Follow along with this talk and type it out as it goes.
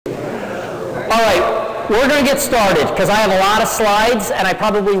right, we're going to get started because I have a lot of slides and I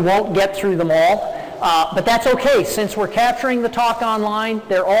probably won't get through them all. But that's okay. Since we're capturing the talk online,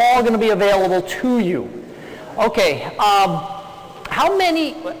 they're all going to be available to you. Okay, how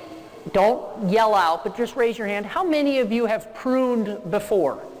many, don't yell out, but just raise your hand. How many of you have pruned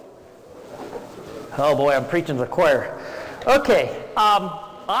before? Oh boy, I'm preaching to the choir. Okay,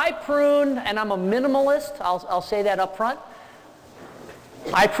 I prune, and I'm a minimalist. I'll say that up front.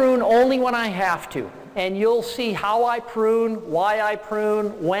 I prune only when I have to. And you'll see how I prune, why I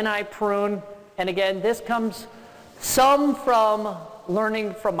prune, when I prune. And again, this comes some from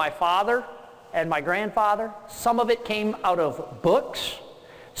learning from my father and my grandfather. Some of it came out of books.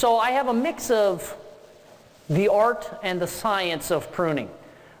 So I have a mix of the art and the science of pruning.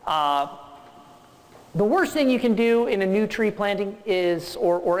 The worst thing you can do in a new tree planting is,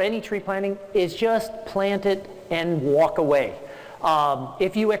 or any tree planting, is just plant it and walk away.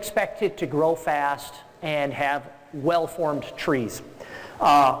 If you expect it to grow fast and have well-formed trees.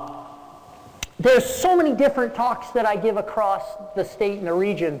 There's so many different talks that I give across the state and the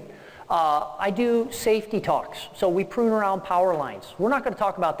region. I do safety talks, so we prune around power lines. We're not going to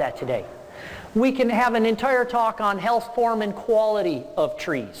talk about that today. We can have an entire talk on health, form, and quality of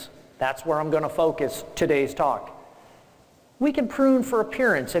trees. That's where I'm going to focus today's talk. We can prune for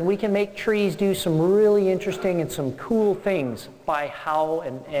appearance, and we can make trees do some really interesting and some cool things by how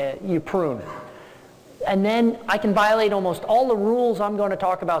you prune. And then I can violate almost all the rules I'm going to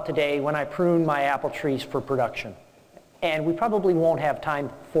talk about today when I prune my apple trees for production. And we probably won't have time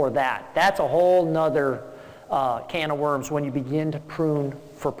for that. That's a whole nother can of worms when you begin to prune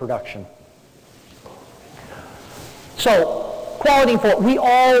for production. So, quality and form. We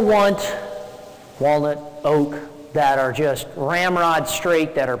all want walnut, oak, that are just ramrod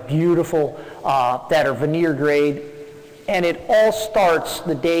straight, that are beautiful, that are veneer grade. And it all starts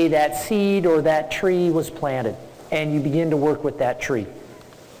the day that seed or that tree was planted. And you begin to work with that tree.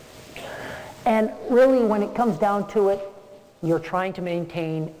 And really, when it comes down to it, you're trying to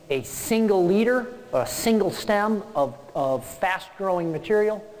maintain a single leader, a single stem of fast-growing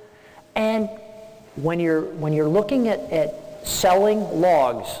material. And when you're looking at selling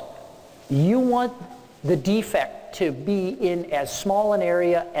logs, you want the defect to be in as small an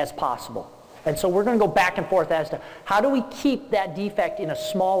area as possible. And so we're going to go back and forth as to how do we keep that defect in a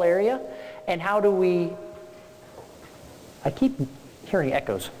small area, and how do we, I keep hearing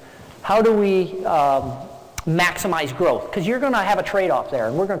echoes, how do we maximize growth? Because you're going to have a trade-off there,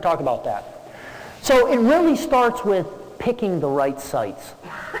 and we're going to talk about that. So it really starts with picking the right sites.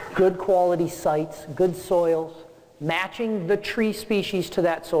 Good quality sites, good soils, matching the tree species to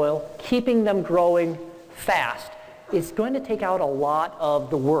that soil, keeping them growing fast is going to take out a lot of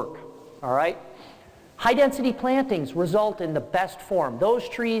the work, all right? High-density plantings result in the best form. Those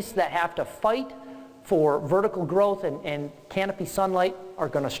trees that have to fight for vertical growth and canopy sunlight are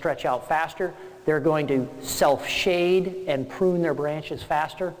going to stretch out faster. They're going to self-shade and prune their branches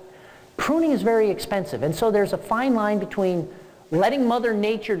faster. Pruning is very expensive, and so there's a fine line between letting Mother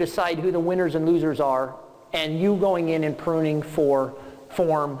Nature decide who the winners and losers are and you going in and pruning for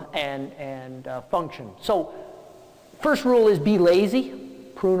form and function. So first rule is be lazy.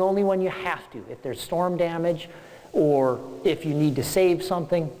 Prune only when you have to. If there's storm damage or if you need to save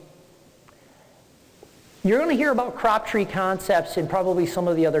something. You're going to hear about crop tree concepts in probably some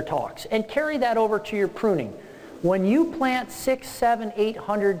of the other talks, and carry that over to your pruning. When you plant 600, 700,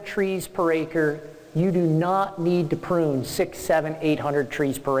 800 trees per acre, you do not need to prune 600, 700, 800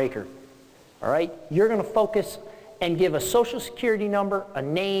 trees per acre. All right? You're going to focus and give a social security number, a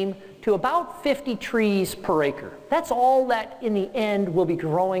name, to about 50 trees per acre. That's all that in the end will be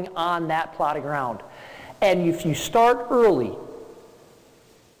growing on that plot of ground. And if you start early,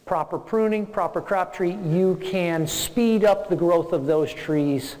 proper pruning, proper crop tree, you can speed up the growth of those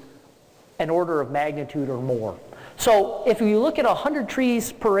trees an order of magnitude or more. So if you look at 100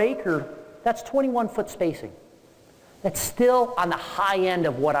 trees per acre, that's 21-foot spacing. That's still on the high end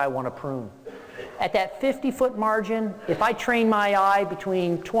of what I want to prune. At that 50-foot margin, if I train my eye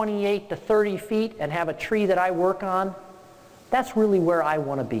between 28 to 30 feet and have a tree that I work on, that's really where I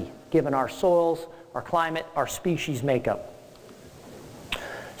want to be, given our soils, our climate, our species makeup.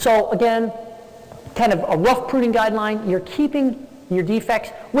 So again, kind of a rough pruning guideline. You're keeping your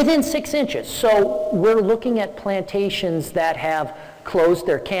defects within 6 inches. So we're looking at plantations that have closed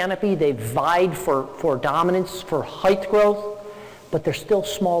their canopy. They've vied for dominance, for height growth, but they're still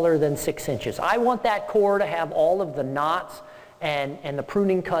smaller than 6 inches. I want that core to have all of the knots and the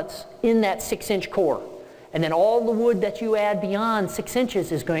pruning cuts in that 6-inch core. And then all the wood that you add beyond 6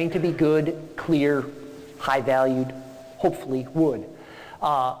 inches is going to be good, clear, high-valued, hopefully, wood.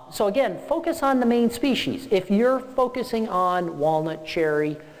 So again, focus on the main species. If you're focusing on walnut,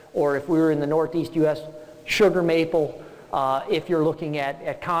 cherry, or if we were in the Northeast U.S., sugar maple, if you're looking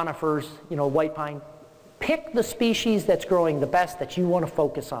at conifers, you know, white pine, pick the species that's growing the best that you want to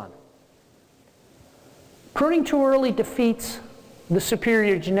focus on. Pruning too early defeats the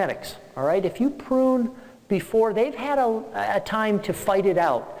superior genetics, all right? If you prune before they've had a time to fight it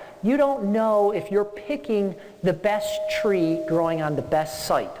out, you don't know if you're picking the best tree growing on the best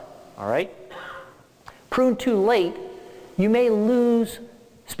site, all right? Prune too late, you may lose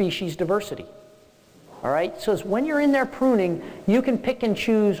species diversity, all right? So when you're in there pruning, you can pick and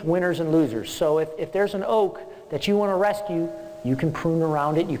choose winners and losers. So if there's an oak that you want to rescue, you can prune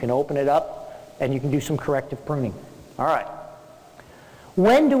around it, you can open it up, and you can do some corrective pruning. All right.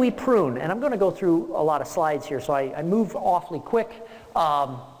 When do we prune? And I'm going to go through a lot of slides here, so I move awfully quick.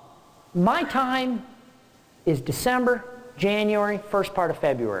 My time is December, January, first part of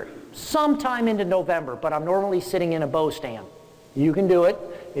February. Sometime into November, but I'm normally sitting in a bow stand. You can do it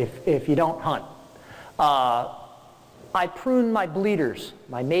if you don't hunt. I prune my bleeders,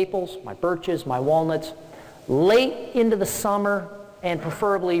 my maples, my birches, my walnuts, late into the summer, and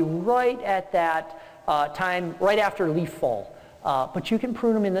preferably right at that time, right after leaf fall. But you can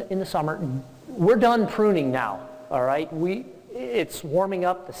prune them in the summer. We're done pruning now, all right? It's warming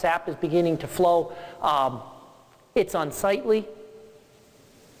up, the sap is beginning to flow. It's unsightly.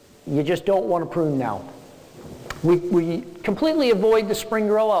 You just don't want to prune now. We completely avoid the spring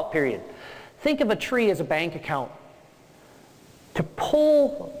grow out period. Think of a tree as a bank account. To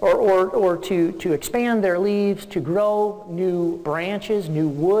pull or to expand their leaves, to grow new branches, new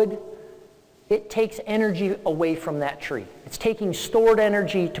wood, it takes energy away from that tree. It's taking stored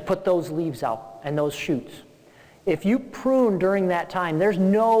energy to put those leaves out and those shoots. If you prune during that time, there's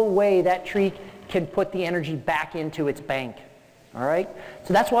no way that tree can put the energy back into its bank. All right?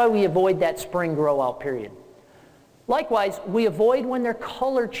 So that's why we avoid that spring grow out period. Likewise, we avoid when they're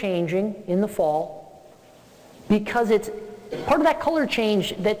color changing in the fall, because it's part of that color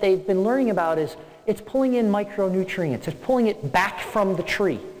change that they've been learning about is it's pulling in micronutrients. It's pulling it back from the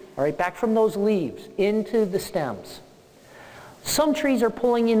tree, all right, back from those leaves into the stems. Some trees are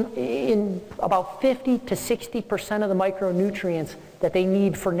pulling in about 50 to 60% of the micronutrients that they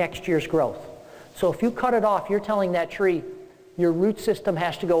need for next year's growth. So if you cut it off, you're telling that tree your root system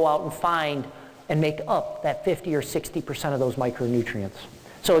has to go out and find and make up that 50 or 60% of those micronutrients.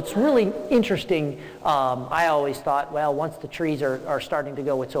 So it's really interesting. I always thought, well, once the trees are starting to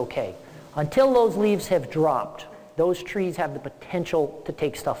go, it's okay. Until those leaves have dropped, those trees have the potential to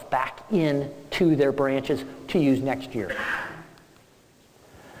take stuff back into their branches to use next year.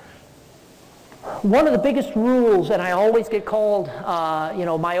 One of the biggest rules, and I always get called, you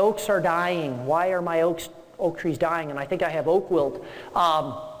know, my oaks are dying. Why are my oak trees dying? And I think I have oak wilt.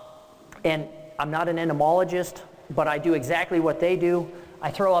 And I'm not an entomologist, but I do exactly what they do.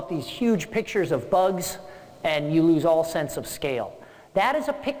 I throw up these huge pictures of bugs, and you lose all sense of scale. That is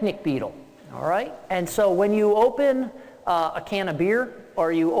a picnic beetle, all right? And so when you open a can of beer,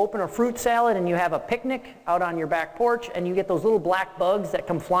 or you open a fruit salad and you have a picnic out on your back porch, and you get those little black bugs that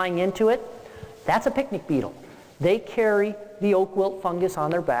come flying into it, that's a picnic beetle. They carry the oak wilt fungus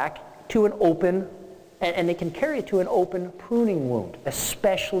on their back to an open, and they can carry it to an open pruning wound,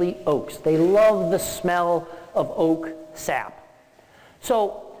 especially oaks. They love the smell of oak sap.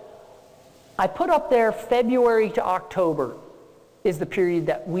 So I put up there February to October is the period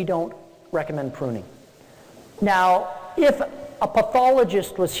that we don't recommend pruning. Now, if a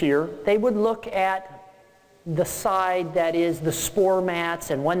pathologist was here, they would look at the side that is the spore mats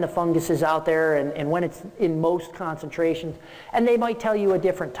and when the fungus is out there and when it's in most concentrations, and they might tell you a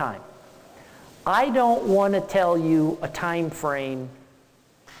different time. I don't want to tell you a time frame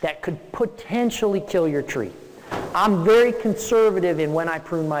that could potentially kill your tree. I'm very conservative in when I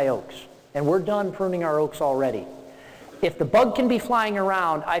prune my oaks, and we're done pruning our oaks already. If the bug can be flying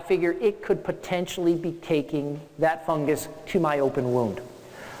around, I figure it could potentially be taking that fungus to my open wound.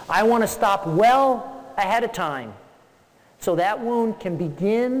 I want to stop well ahead of time so that wound can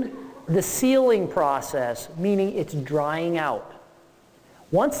begin the sealing process, meaning it's drying out.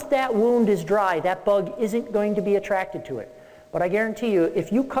 Once that wound is dry, that bug isn't going to be attracted to it. But I guarantee you,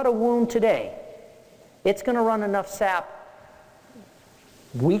 if you cut a wound today, it's going to run enough sap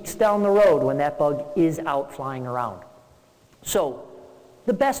weeks down the road when that bug is out flying around. So,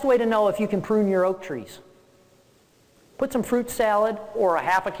 the best way to know if you can prune your oak trees, put some fruit salad or a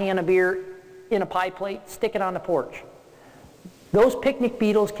half a can of beer in a pie plate, stick it on the porch. Those picnic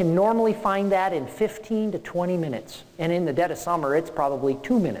beetles can normally find that in 15 to 20 minutes. And in the dead of summer, it's probably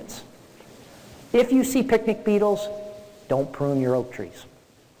 2 minutes. If you see picnic beetles, don't prune your oak trees.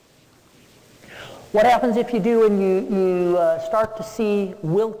 What happens if you do and you start to see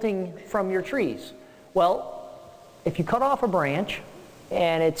wilting from your trees? Well, if you cut off a branch,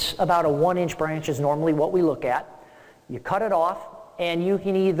 and it's about a 1-inch branch is normally what we look at, you cut it off, and you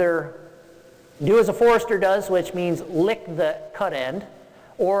can either do as a forester does, which means lick the cut end,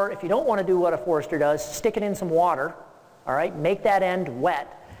 or if you don't want to do what a forester does, stick it in some water, all right, make that end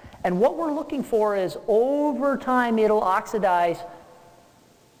wet. And what we're looking for is over time it'll oxidize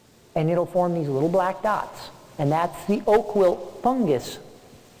and it'll form these little black dots. And that's the oak wilt fungus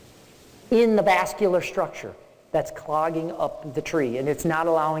in the vascular structure that's clogging up the tree, and it's not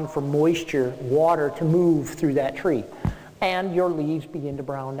allowing for moisture, water to move through that tree. And your leaves begin to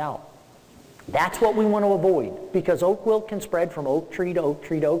brown out. That's what we want to avoid, because oak wilt can spread from oak tree to oak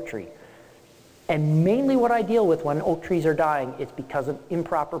tree to oak tree. And mainly what I deal with when oak trees are dying, it's because of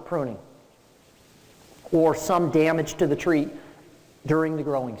improper pruning or some damage to the tree during the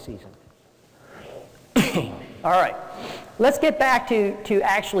growing season. All right, let's get back to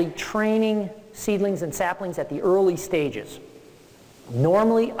actually training seedlings and saplings at the early stages.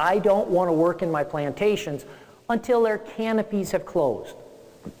 Normally, I don't want to work in my plantations until their canopies have closed.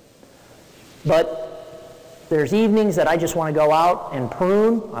 But there's evenings that I just want to go out and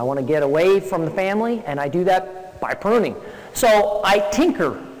prune. I want to get away from the family, and I do that by pruning. So I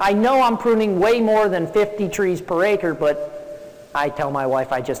tinker. I know I'm pruning way more than 50 trees per acre, but I tell my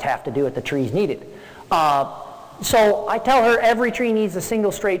wife I just have to do it. The trees need it. So I tell her every tree needs a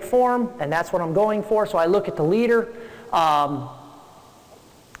single straight form, and that's what I'm going for. So I look at the leader. And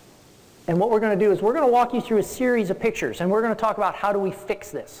what we're going to do is we're going to walk you through a series of pictures, and we're going to talk about how do we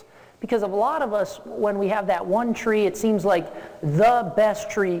fix this. Because of a lot of us, when we have that one tree, it seems like the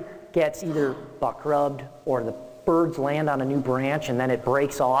best tree gets either buck rubbed or the birds land on a new branch and then it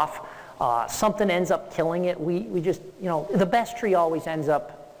breaks off. Something ends up killing it. We just, you know, the best tree always ends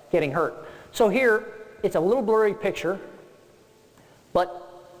up getting hurt. So here, it's a little blurry picture,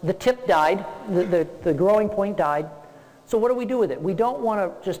 but the tip died, the growing point died. So what do we do with it? We don't want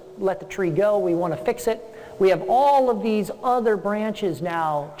to just let the tree go. We want to fix it. We have all of these other branches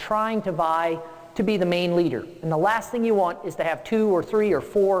now trying to vie to be the main leader. And the last thing you want is to have 2 or 3 or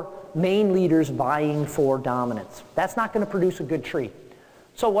 4 main leaders vying for dominance. That's not going to produce a good tree.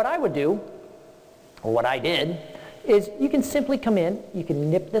 So what I would do, or what I did, is you can simply come in, you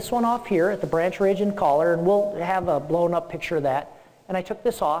can nip this one off here at the branch ridge and collar, and we'll have a blown up picture of that. And I took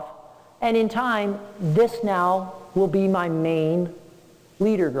this off, and in time, this now will be my main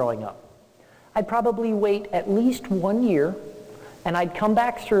leader growing up. I'd probably wait at least 1 year, and I'd come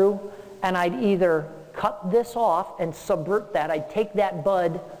back through, and I'd either cut this off and subvert that. I'd take that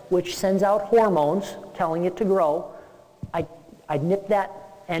bud, which sends out hormones telling it to grow. I'd nip that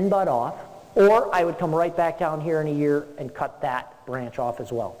end bud off, or I would come right back down here in a year and cut that branch off as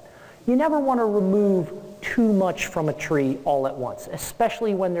well. You never want to remove too much from a tree all at once,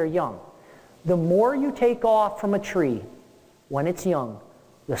 especially when they're young. The more you take off from a tree when it's young,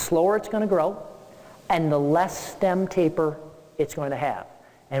 the slower it's going to grow, and the less stem taper it's going to have.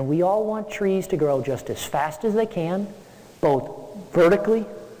 And we all want trees to grow just as fast as they can, both vertically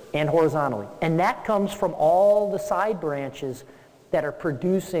and horizontally. And that comes from all the side branches that are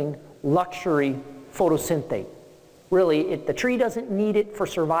producing luxury photosynthate. Really, the tree doesn't need it for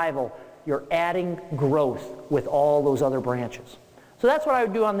survival. You're adding growth with all those other branches. So that's what I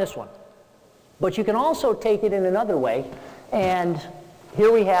would do on this one. But you can also take it in another way, and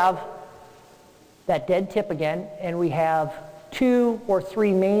here we have that dead tip again, and we have 2 or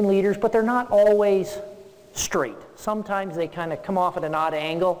 3 main leaders, but they're not always straight. Sometimes they kind of come off at an odd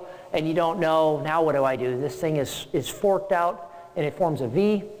angle, and you don't know, now what do I do? This thing is forked out, and it forms a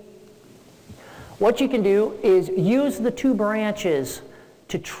V. What you can do is use the 2 branches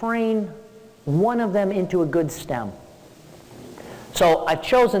to train one of them into a good stem. So I've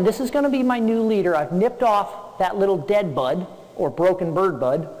chosen, this is going to be my new leader. I've nipped off that little dead bud, or broken bird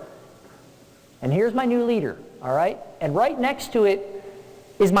bud, and here's my new leader, all right? And right next to it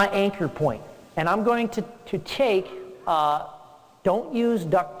is my anchor point. And I'm going to take, don't use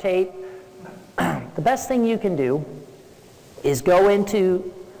duct tape. The best thing you can do is go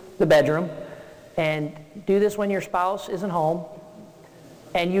into the bedroom and do this when your spouse isn't home,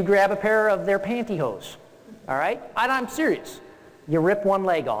 and you grab a pair of their pantyhose, all right? And I'm serious. You rip one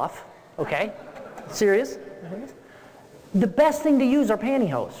leg off, okay? Serious? The best thing to use are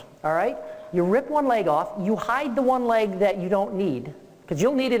pantyhose, all right? You rip one leg off, you hide the one leg that you don't need, because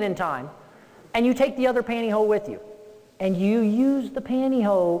you'll need it in time, and you take the other pantyhose with you. And you use the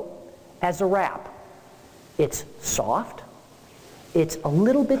pantyhose as a wrap. It's soft, it's a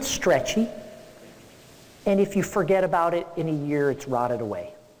little bit stretchy, and if you forget about it in a year, it's rotted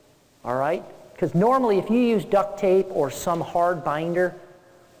away, all right? Because normally if you use duct tape or some hard binder,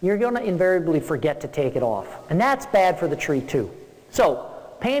 you're going to invariably forget to take it off. And that's bad for the tree too. So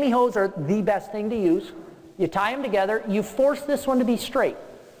pantyhose are the best thing to use. You tie them together, you force this one to be straight.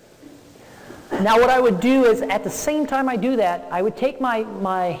 Now what I would do is, at the same time I do that, I would take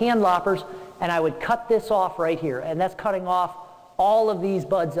my hand loppers and I would cut this off right here. And that's cutting off all of these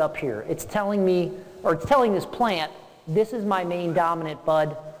buds up here. It's telling me, or it's telling this plant, this is my main dominant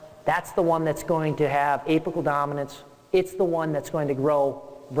bud. That's the one that's going to have apical dominance. It's the one that's going to grow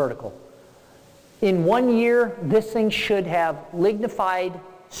vertical. In 1 year, this thing should have lignified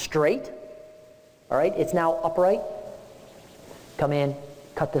straight. All right, it's now upright. Come in,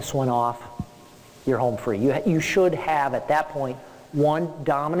 cut this one off. You're home free. You should have, at that point, one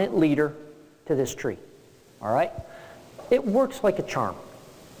dominant leader to this tree. All right? It works like a charm.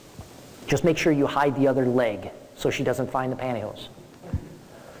 Just make sure you hide the other leg so she doesn't find the pantyhose.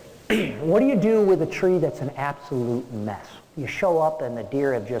 What do you do with a tree that's an absolute mess? You show up and the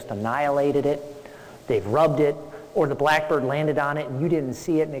deer have just annihilated it. They've rubbed it, or the blackbird landed on it and you didn't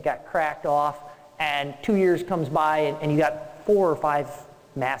see it and it got cracked off, and 2 years comes by and you got 4 or 5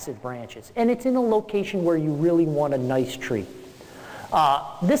 massive branches. And it's in a location where you really want a nice tree.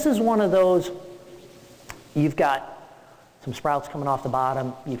 This is one of those, you've got some sprouts coming off the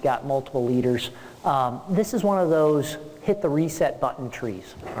bottom, you've got multiple leaders. This is one of those hit the reset button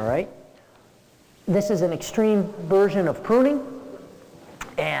trees, all right? This is an extreme version of pruning,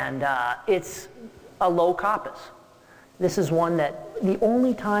 and it's a low coppice. This is one that the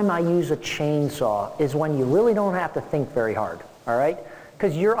only time I use a chainsaw is when you really don't have to think very hard, all right?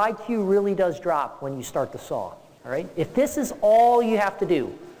 Because your IQ really does drop when you start the saw, all right? If this is all you have to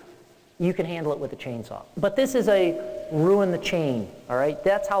do, you can handle it with a chainsaw. But this is a ruin the chain, all right?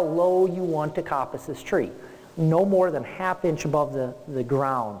 That's how low you want to coppice this tree. No more than ½ inch above the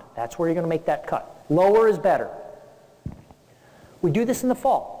ground. That's where you're going to make that cut. Lower is better. We do this in the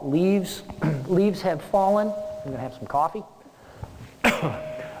fall. Leaves have fallen. I'm going to have some coffee.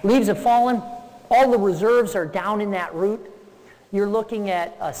 Leaves have fallen. All the reserves are down in that root. You're looking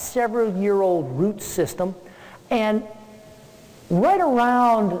at a several-year-old root system. And right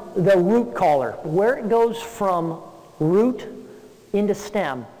around the root collar, where it goes from root into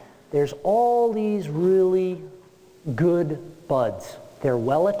stem, there's all these really good buds. They're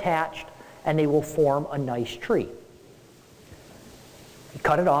well attached and they will form a nice tree. You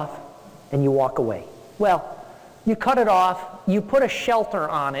cut it off and you walk away. Well, you cut it off, you put a shelter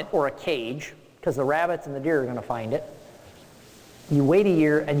on it or a cage, because the rabbits and the deer are going to find it. You wait a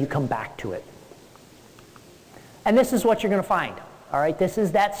year and you come back to it. And this is what you're going to find. All right, this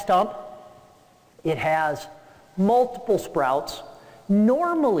is that stump. It has multiple sprouts.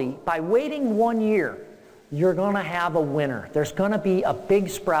 Normally, by waiting 1 year, you're going to have a winner. There's going to be a big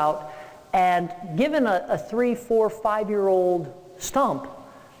sprout. And given a 3, 4, 5-year-old stump,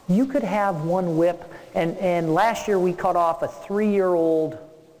 you could have one whip. And last year we cut off a 3-year-old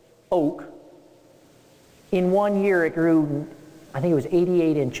oak. In 1 year it grew, I think it was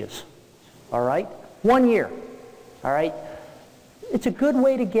 88 inches. All right? 1 year. All right? It's a good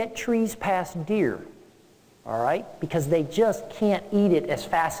way to get trees past deer. All right? Because they just can't eat it as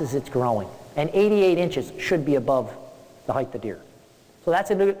fast as it's growing. And 88 inches should be above the height of the deer. So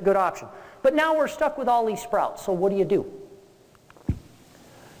that's a good option. But now we're stuck with all these sprouts. So what do?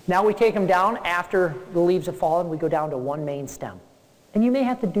 Now we take them down after the leaves have fallen. We go down to one main stem. And you may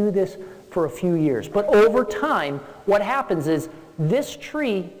have to do this for a few years. But over time, what happens is this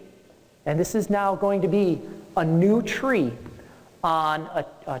tree, and this is now going to be a new tree on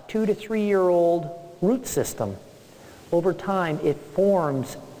a 2 to 3 year old root system. Over time, it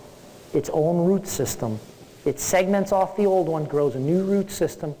forms its own root system. It segments off the old one, grows a new root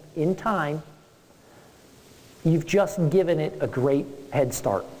system in time. You've just given it a great head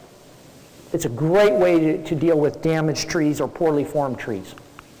start. It's a great way to deal with damaged trees or poorly formed trees.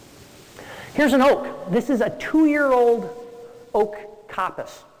 Here's an oak. This is a 2-year-old oak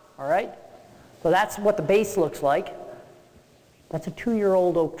coppice, all right? So that's what the base looks like. That's a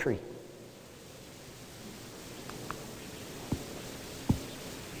 2-year-old oak tree.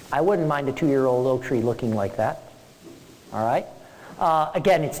 I wouldn't mind a 2-year-old oak tree looking like that, all right?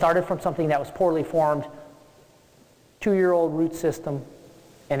 Again, it started from something that was poorly formed, 2-year-old root system,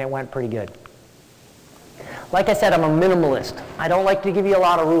 and it went pretty good. Like I said, I'm a minimalist. I don't like to give you a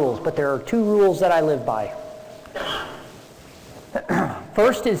lot of rules, but there are 2 rules that I live by.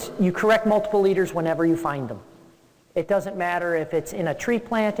 First is you correct multiple leaders whenever you find them. It doesn't matter if it's in a tree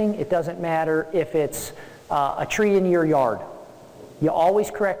planting. It doesn't matter if it's a tree in your yard. You always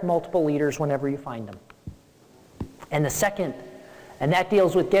correct multiple leaders whenever you find them. And the second and that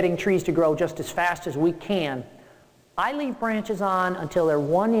deals with getting trees to grow just as fast as we can. I leave branches on until they're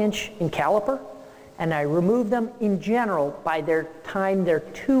 1 inch in caliper, and I remove them in general by the time they're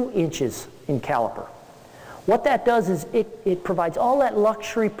 2 inches in caliper. What that does is it provides all that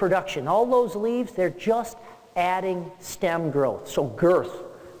luxury production. All those leaves, they're just adding stem growth, so girth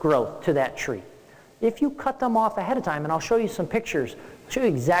growth to that tree. If you cut them off ahead of time, and I'll show you some pictures, I'll show you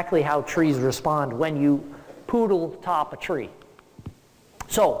exactly how trees respond when you poodle top a tree.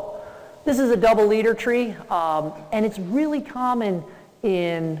 So this is a double leader tree, and it's really common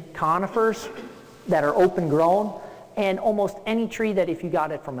in conifers that are open grown, and almost any tree that if you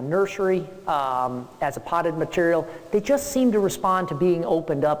got it from a nursery as a potted material, they just seem to respond to being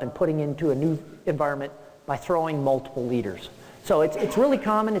opened up and putting into a new environment by throwing multiple leaders. So it's really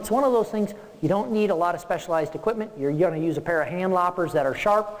common. It's one of those things, you don't need a lot of specialized equipment. You're going to use a pair of hand loppers that are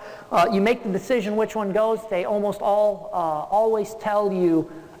sharp. You make the decision which one goes. They almost all always tell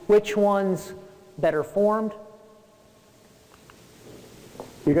you which one's better formed.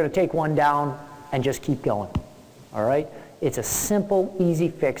 You're going to take one down and just keep going. All right? It's a simple, easy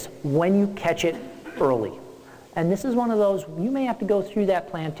fix when you catch it early. And this is one of those, you may have to go through that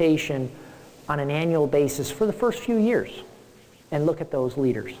plantation on an annual basis for the first few years and look at those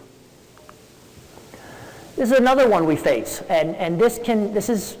leaders. This is another one we face, and this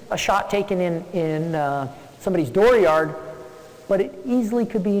is a shot taken in somebody's dooryard, but it easily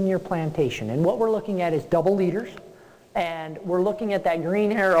could be in your plantation. And what we're looking at is double leaders, and we're looking at that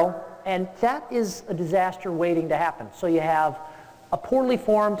green arrow, and that is a disaster waiting to happen. So you have a poorly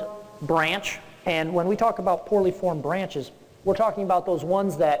formed branch, and when we talk about poorly formed branches, we're talking about those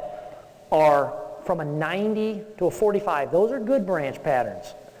ones that are from a 90 to a 45. Those are good branch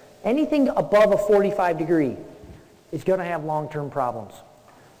patterns. Anything above a 45 degree is going to have long-term problems.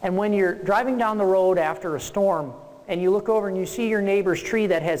 And when you're driving down the road after a storm and you look over and you see your neighbor's tree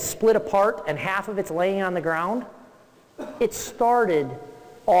that has split apart and half of it's laying on the ground, it started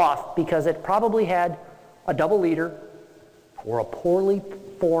off because it probably had a double leader or a poorly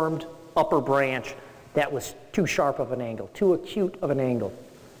formed upper branch that was too sharp of an angle, too acute of an angle.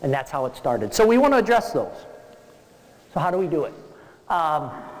 And that's how it started. So we want to address those. So how do we do it?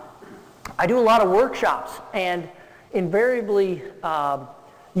 I do a lot of workshops, and invariably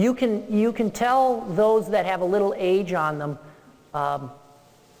you can tell those that have a little age on them,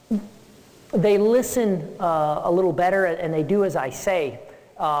 they listen a little better and they do as I say.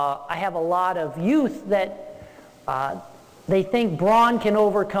 I have a lot of youth that they think brawn can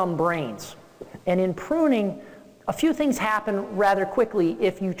overcome brains. And in pruning, a few things happen rather quickly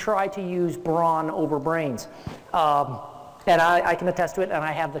if you try to use brawn over brains. And I can attest to it, and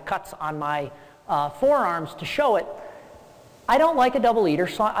I have the cuts on my forearms to show it. I don't like a double leader,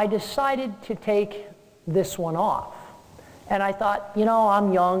 so I decided to take this one off. And I thought, you know,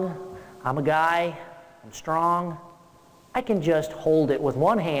 I'm young, I'm a guy, I'm strong. I can just hold it with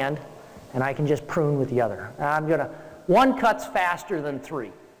one hand, and I can just prune with the other. One cut's faster than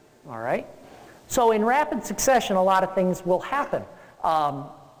three, all right? So in rapid succession, a lot of things will happen.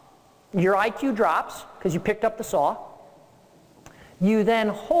 Your IQ drops because you picked up the saw. You then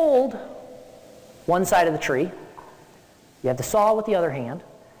hold one side of the tree. You have the saw with the other hand.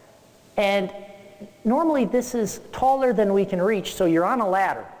 And normally this is taller than we can reach, so you're on a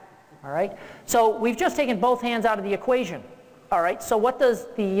ladder. All right? So we've just taken both hands out of the equation. All right? So what does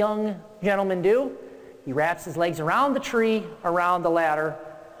the young gentleman do? He wraps his legs around the tree, around the ladder,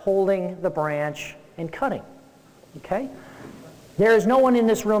 holding the branch and cutting. Okay? There is no one in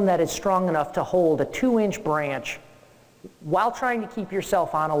this room that is strong enough to hold a 2-inch branch while trying to keep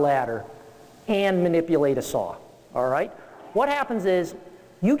yourself on a ladder and manipulate a saw. All right? What happens is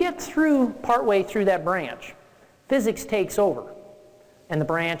you get through partway through that branch. Physics takes over, and the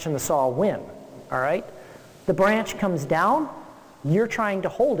branch and the saw win. All right? The branch comes down. You're trying to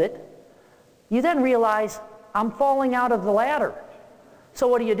hold it. You then realize, I'm falling out of the ladder. So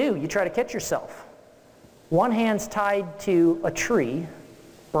what do? You try to catch yourself. One hand's tied to a tree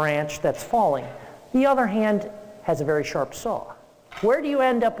branch that's falling. The other hand has a very sharp saw. Where do you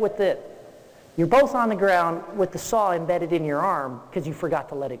end up with it? You're both on the ground with the saw embedded in your arm because you forgot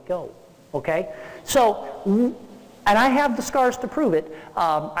to let it go. Okay? So, and I have the scars to prove it.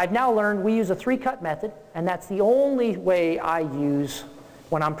 I've now learned we use a 3-cut method, and that's the only way I use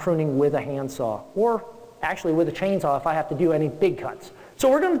when I'm pruning with a handsaw, or actually with a chainsaw if I have to do any big cuts. So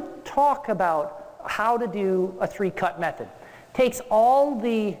we're going to talk about how to do a 3-cut method. Takes all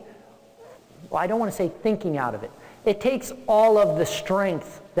the, well, I don't want to say thinking out of it. It takes all of the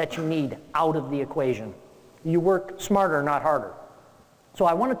strength that you need out of the equation. You work smarter, not harder. So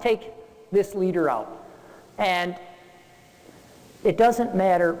I want to take this leader out. And It doesn't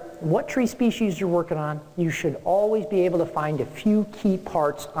matter what tree species you're working on, you should always be able to find a few key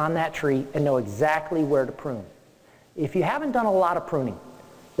parts on that tree and know exactly where to prune. If you haven't done a lot of pruning,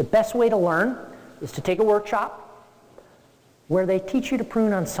 the best way to learn is to take a workshop where they teach you to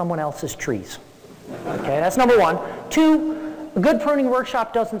prune on someone else's trees. Okay, that's number one. Two, a good pruning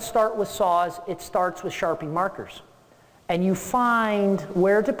workshop doesn't start with saws, it starts with Sharpie markers. And you find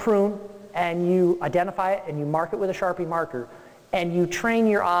where to prune, and you identify it, and you mark it with a Sharpie marker, and you train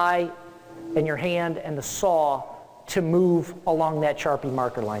your eye and your hand and the saw to move along that Sharpie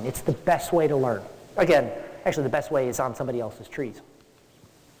marker line. It's the best way to learn. Again, actually the best way is on somebody else's trees.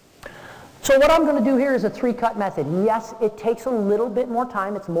 So what I'm going to do here is a 3-cut method. Yes, it takes a little bit more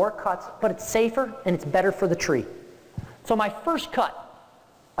time, it's more cuts, but it's safer and it's better for the tree. So my first cut,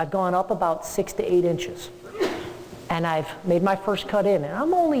 I've gone up about 6 to 8 inches. And I've made my first cut in, and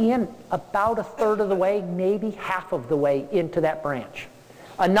I'm only in about 1/3 of the way, maybe half of the way into that branch.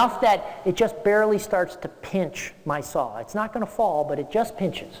 Enough that it just barely starts to pinch my saw. It's not going to fall, but it just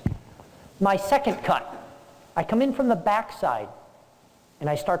pinches. My second cut, I come in from the back side, and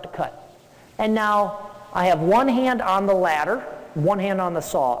I start to cut. And now I have one hand on the ladder, one hand on the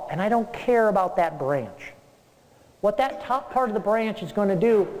saw, and I don't care about that branch. What that top part of the branch is going to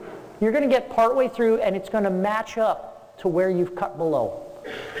do, you're going to get partway through and it's going to match up to where you've cut below.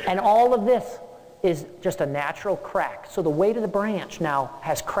 And all of this is just a natural crack. So the weight of the branch now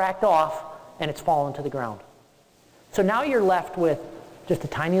has cracked off and it's fallen to the ground. So now you're left with just a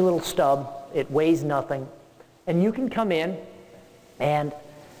tiny little stub. It weighs nothing. And you can come in, and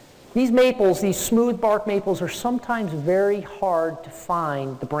these maples, these smooth bark maples, are sometimes very hard to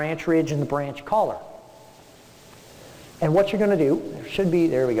find the branch ridge and the branch collar. And what you're going to do, there should be,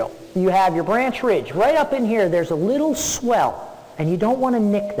 there we go. You have your branch ridge. Right up in here, there's a little swell, and you don't want to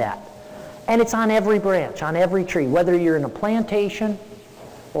nick that. And it's on every branch, on every tree. Whether you're in a plantation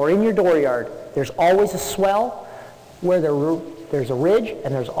or in your dooryard, there's always a swell where there's a ridge,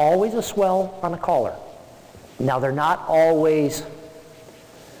 and there's always a swell on a collar. Now, they're not always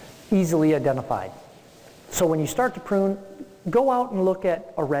easily identified. So when you start to prune, go out and look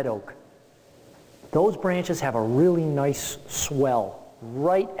at a red oak. Those branches have a really nice swell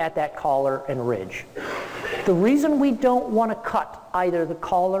right at that collar and ridge. The reason we don't want to cut either the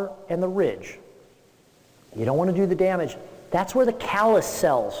collar and the ridge, you don't want to do the damage, that's where the callus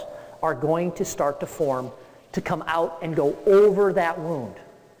cells are going to start to form to come out and go over that wound.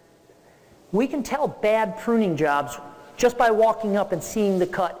 We can tell bad pruning jobs just by walking up and seeing the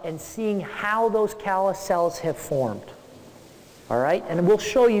cut and seeing how those callus cells have formed. All right, and we'll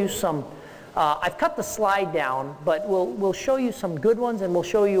show you some. I've cut the slide down, but we'll show you some good ones and we'll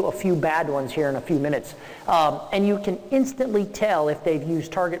show you a few bad ones here in a few minutes. And you can instantly tell if they've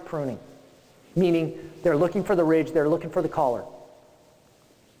used target pruning, meaning they're looking for the ridge, they're looking for the collar.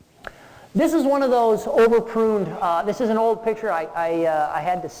 This is one of those over-pruned, this is an old picture, I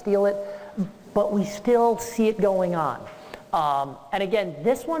had to steal it, but we still see it going on. And again,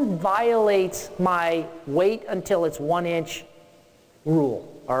 this one violates my wait until it's 1 inch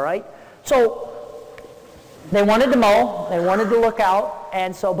rule, all right? So they wanted to mow, they wanted to look out,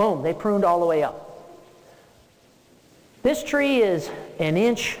 and so boom, they pruned all the way up. This tree is 1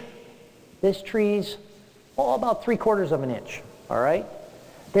 inch, this tree's about 3/4 of an inch, all right?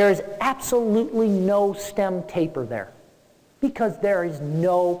 There is absolutely no stem taper there because there is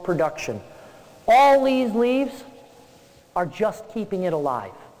no production. All these leaves are just keeping it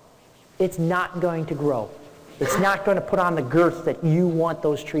alive. It's not going to grow. It's not going to put on the girth that you want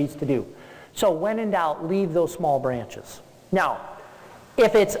those trees to do. So when in doubt, leave those small branches. Now,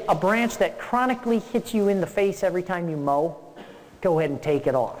 if it's a branch that chronically hits you in the face every time you mow, go ahead and take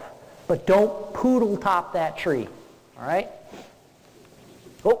it off. But don't poodle top that tree, all right?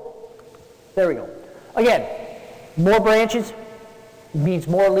 Oh, there we go. Again, more branches means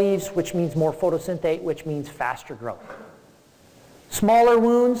more leaves, which means more photosynthate, which means faster growth. Smaller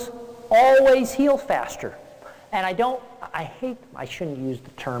wounds always heal faster. And I shouldn't use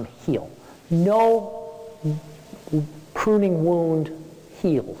the term heal. No pruning wound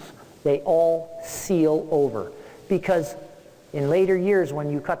heals. They all seal over. Because in later years when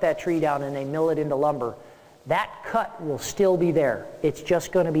you cut that tree down and they mill it into lumber, that cut will still be there. It's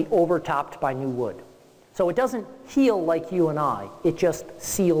just going to be overtopped by new wood. So it doesn't heal like you and I. It just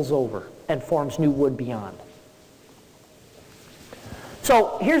seals over and forms new wood beyond.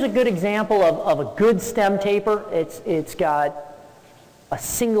 So here's a good example of a good stem taper. It's got a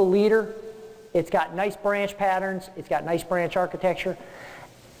single leader. It's got nice branch patterns. It's got nice branch architecture.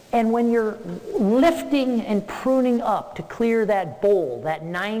 And when you're lifting and pruning up to clear that bowl, that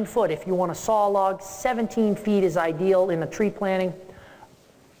 9 foot, if you want to saw a log, 17 feet is ideal in a tree planting.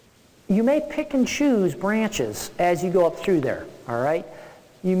 You may pick and choose branches as you go up through there, all right?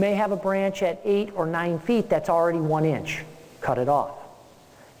 You may have a branch at 8 or 9 feet that's already 1 inch. Cut it off.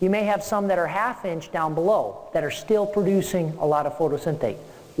 You may have some that are 1/2 inch down below that are still producing a lot of photosynthate.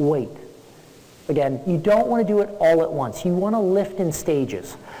 Wait. Again, you don't want to do it all at once. You want to lift in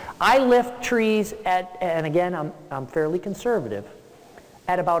stages. I lift trees at, and again, I'm fairly conservative,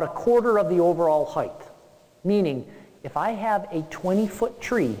 at about 1/4 of the overall height. Meaning, if I have a 20-foot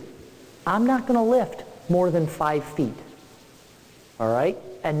tree, I'm not going to lift more than 5 feet. All right?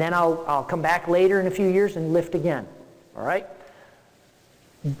 And then I'll come back later in a few years and lift again. All right?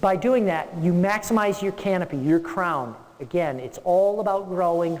 By doing that, you maximize your canopy, your crown. Again, it's all about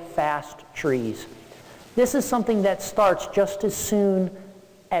growing fast trees. This is something that starts just as soon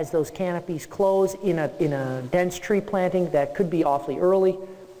as those canopies close in a dense tree planting that could be awfully early.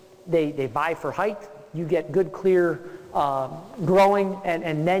 They vie for height. You get good, clear growing,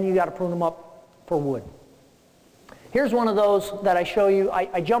 and then you got to prune them up for wood. Here's one of those that I show you.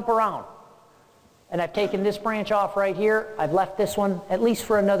 I jump around. And I've taken this branch off right here. I've left this one at least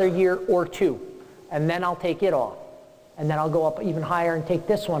for another year or 2. And then I'll take it off. And then I'll go up even higher and take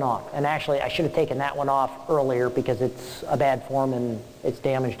this one off. And actually, I should have taken that one off earlier because it's a bad form and it's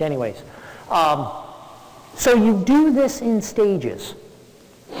damaged anyways. So you do this in stages.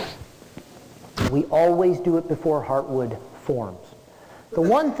 We always do it before heartwood forms. The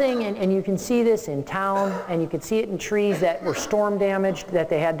one thing, and you can see this in town, and you can see it in trees that were storm damaged, that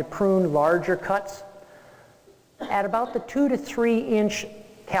they had to prune larger cuts, at about the 2 to 3 inch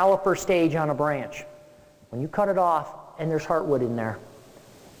caliper stage on a branch. When you cut it off and there's heartwood in there,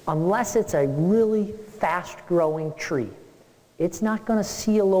 unless it's a really fast-growing tree, it's not going to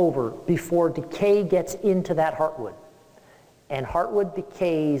seal over before decay gets into that heartwood. And heartwood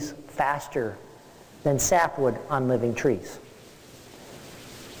decays faster than sapwood on living trees.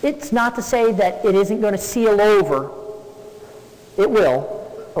 It's not to say that it isn't going to seal over. It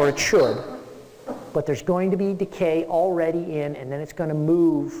will, or it should, but there's going to be decay already in, and then it's going to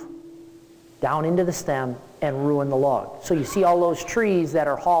move down into the stem and ruin the log. So you see all those trees that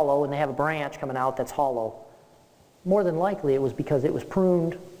are hollow and they have a branch coming out that's hollow. More than likely it was because it was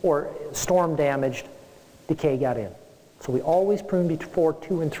pruned or storm damaged, decay got in. So we always prune before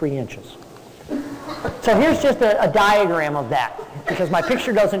 2 and 3 inches. So here's just a diagram of that, because my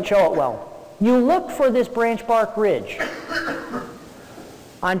picture doesn't show it well. You look for this branch bark ridge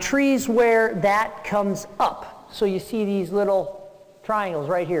on trees where that comes up. So you see these little triangles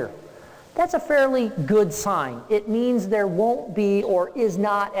right here. That's a fairly good sign. It means there won't be, or is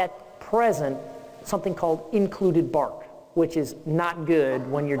not at present, something called included bark, which is not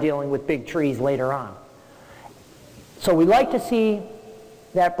good when you're dealing with big trees later on. So we like to see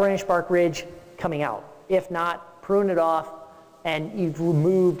that branch bark ridge coming out. If not, prune it off, and you've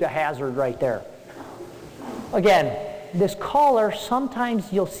removed a hazard right there. Again, this collar,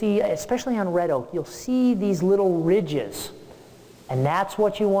 sometimes you'll see, especially on red oak, you'll see these little ridges, and that's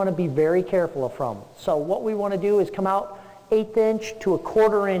what you want to be very careful of from. So what we want to do is come out 1/8 inch to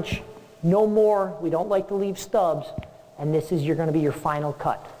 1/4 inch, no more. We don't like to leave stubs, and this is going to be your final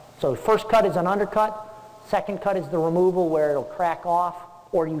cut. So first cut is an undercut, second cut is the removal where it'll crack off,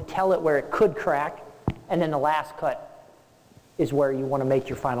 or you tell it where it could crack, and then the last cut is where you want to make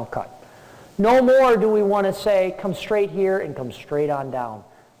your final cut. No more do we want to say, come straight here and come straight on down.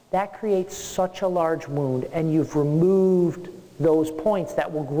 That creates such a large wound, and you've removed those points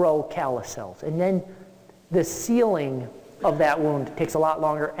that will grow callus cells. And then the sealing of that wound takes a lot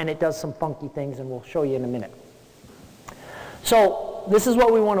longer, and it does some funky things, and we'll show you in a minute. So this is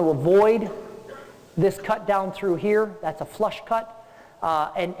what we want to avoid. This cut down through here, that's a flush cut.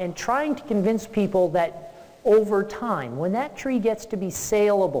 And trying to convince people that over time, when that tree gets to be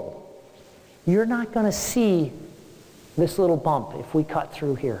saleable, you're not going to see this little bump if we cut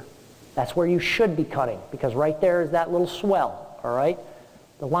through here. That's where you should be cutting, because right there is that little swell, all right?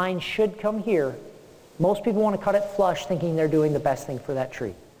 The line should come here. Most people want to cut it flush thinking they're doing the best thing for that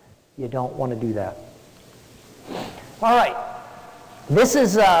tree. You don't want to do that. All right. This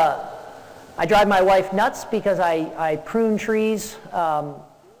is... I drive my wife nuts because I prune trees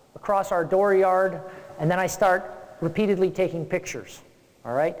across our dooryard, and then I start repeatedly taking pictures,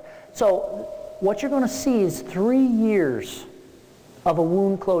 all right? So what you're going to see is 3 years of a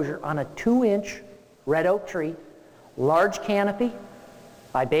wound closure on a 2-inch red oak tree, large canopy.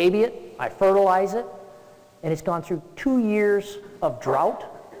 I baby it, I fertilize it, and it's gone through 2 years of drought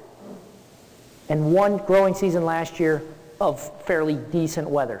and 1 growing season last year of fairly decent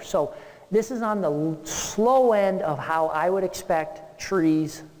weather. So this is on the slow end of how I would expect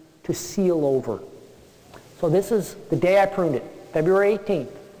trees to seal over. So this is the day I pruned it, February 18th,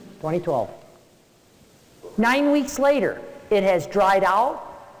 2012. 9 weeks later, it has dried out.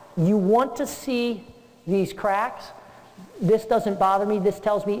 You want to see these cracks. This doesn't bother me. This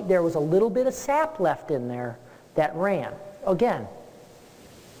tells me there was a little bit of sap left in there that ran. Again,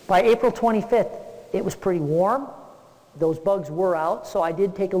 by April 25th, it was pretty warm. Those bugs were out, so I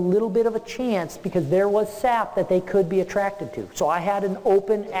did take a little bit of a chance because there was sap that they could be attracted to. So I had an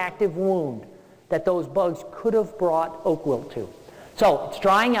open, active wound that those bugs could have brought oak wilt to. So it's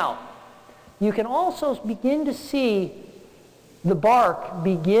drying out. You can also begin to see the bark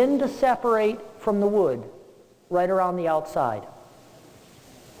begin to separate from the wood right around the outside.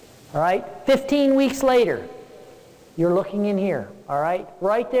 All right, 15 weeks later, you're looking in here, all right?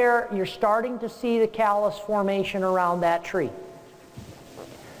 Right there, you're starting to see the callus formation around that tree.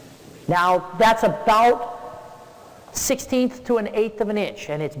 Now, that's about 1/16 to 1/8 of an inch,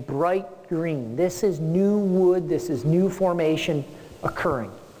 and it's bright green. This is new wood, this is new formation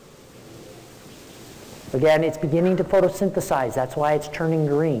occurring. Again, it's beginning to photosynthesize, that's why it's turning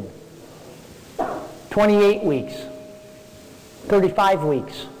green. 28 weeks, 35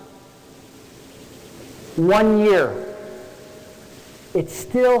 weeks, 1 year. It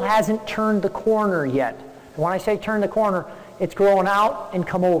still hasn't turned the corner yet. When I say turn the corner, it's growing out and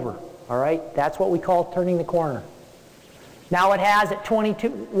come over, all right? That's what we call turning the corner. Now it has at 22,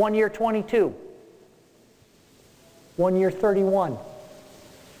 1 year 22, 1 year 31,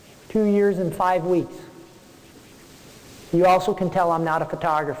 2 years and 5 weeks. You also can tell I'm not a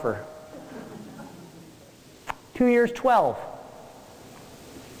photographer. 2 years 12,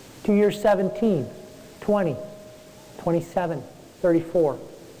 2 years 17, 20, 27, 34,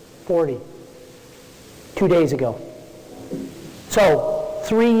 40, 2 days ago. So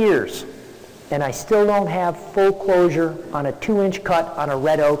 3 years, and I still don't have full closure on a 2-inch cut on a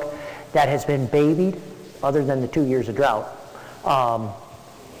red oak that has been babied, other than the 2 years of drought.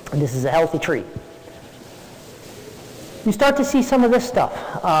 This is a healthy tree. You start to see some of this stuff.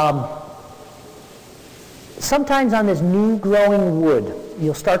 Sometimes on this new growing wood,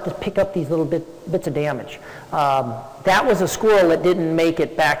 you'll start to pick up these little bits of damage. That was a squirrel that didn't make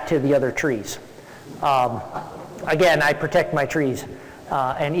it back to the other trees. Again, I protect my trees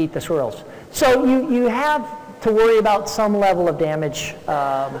and eat the squirrels. So you have to worry about some level of damage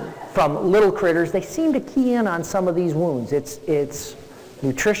from little critters. They seem to key in on some of these wounds. It's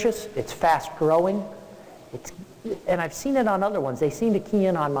nutritious, it's fast growing, and I've seen it on other ones. They seem to key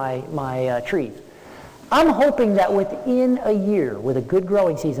in on my trees. I'm hoping that within a year, with a good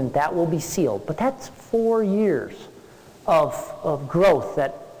growing season, that will be sealed. But that's 4 years of growth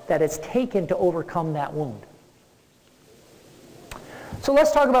that it's taken to overcome that wound. So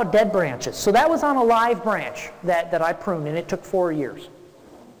let's talk about dead branches. So that was on a live branch that I pruned, and it took 4 years.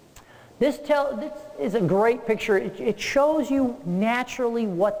 This is a great picture. It shows you naturally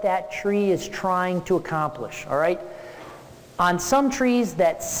what that tree is trying to accomplish, all right? On some trees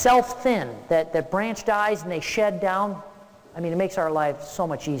that self-thin, that branch dies and they shed down, I mean, it makes our life so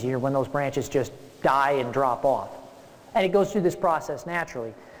much easier when those branches just die and drop off. And it goes through this process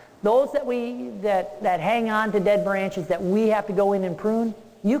naturally. Those that hang on to dead branches that we have to go in and prune,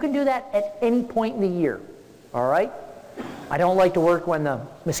 you can do that at any point in the year, all right? I don't like to work when the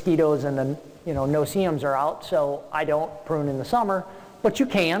mosquitoes and the no-see-ums are out, so I don't prune in the summer, but you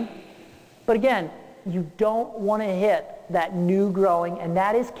can. But again, you don't want to hit that new growing, and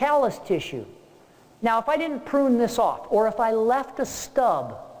that is callus tissue. Now, if I didn't prune this off, or if I left a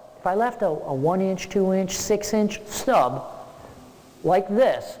stub, if I left a 1-inch, 2-inch, 6-inch stub like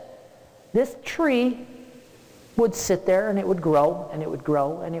this tree would sit there and it would grow, and it would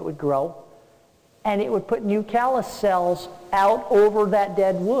grow, and it would grow, and it would put new callus cells out over that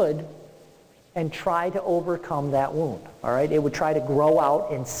dead wood and try to overcome that wound, all right? It would try to grow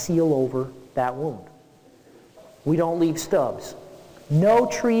out and seal over that wound. We don't leave stubs. No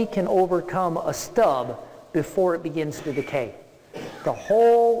tree can overcome a stub before it begins to decay. The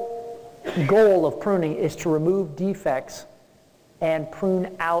whole goal of pruning is to remove defects and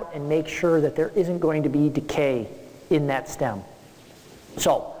prune out and make sure that there isn't going to be decay in that stem.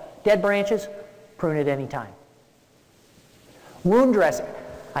 So, dead branches, prune at any time. Wound dressing.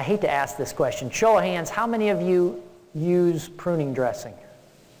 I hate to ask this question. Show of hands, how many of you use pruning dressing?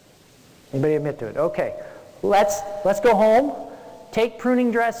 Anybody admit to it? Okay. Let's go home, take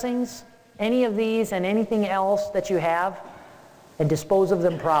pruning dressings, any of these and anything else that you have, and dispose of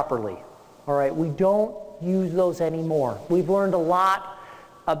them properly. All right, we don't use those anymore. We've learned a lot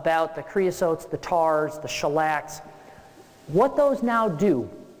about the creosotes, the tars, the shellacs. What those now do,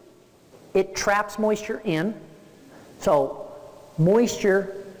 it traps moisture in. So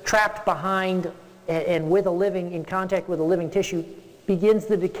moisture trapped behind and with a living, in contact with a living tissue, begins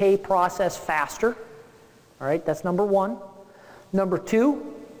the decay process faster. All right, that's number one. Number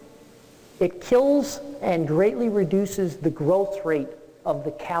two, it kills and greatly reduces the growth rate of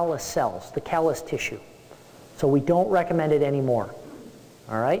the callus cells, the callus tissue. So we don't recommend it anymore.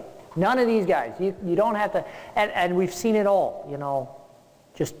 All right? None of these guys. You don't have to, and we've seen it all, you know,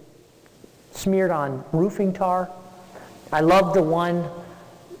 just smeared on roofing tar. I love the one,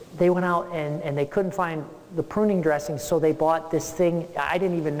 they went out and they couldn't find the pruning dressing, so they bought this thing. I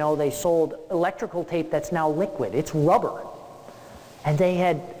didn't even know they sold electrical tape that's now liquid. It's rubber. And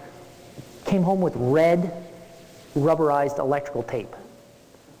they came home with red rubberized electrical tape.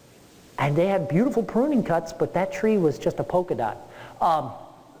 And they had beautiful pruning cuts, but that tree was just a polka dot.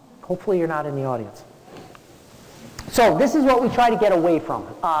 Hopefully you're not in the audience. So this is what we try to get away from.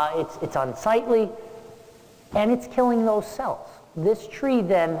 It's unsightly, and it's killing those cells. This tree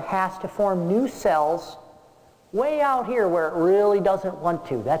then has to form new cells way out here where it really doesn't want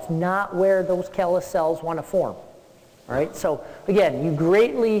to. That's not where those callus cells want to form. All right? So again, you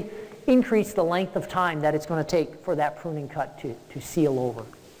greatly increase the length of time that it's going to take for that pruning cut to seal over.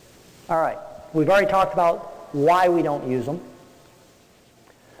 All right, we've already talked about why we don't use them.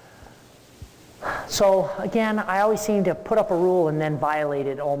 So again, I always seem to put up a rule and then violate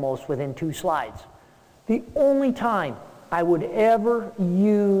it almost within 2 slides. The only time I would ever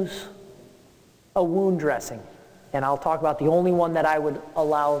use a wound dressing, and I'll talk about the only one that I would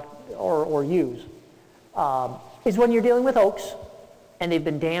allow or use, is when you're dealing with oaks and they've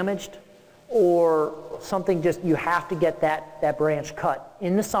been damaged, or something, just you have to get that branch cut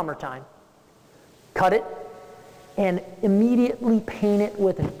in the summertime. Cut it and immediately paint it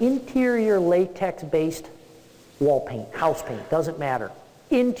with an interior latex-based wall paint, house paint, doesn't matter.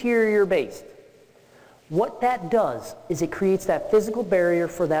 Interior based. What that does is it creates that physical barrier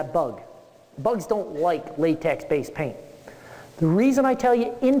for that bug. Bugs don't like latex-based paint. The reason I tell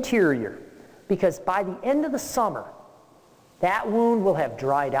you interior, because by the end of the summer, that wound will have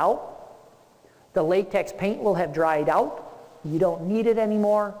dried out. The latex paint will have dried out. You don't need it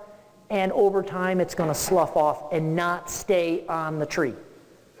anymore. And over time, it's going to slough off and not stay on the tree.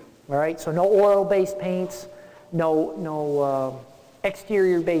 All right? So no oil-based paints, no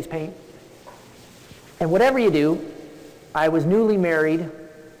exterior-based paint. And whatever you do, I was newly married.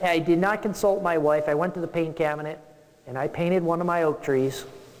 I did not consult my wife. I went to the paint cabinet, and I painted one of my oak trees.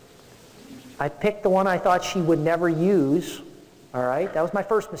 I picked the one I thought she would never use. All right? That was my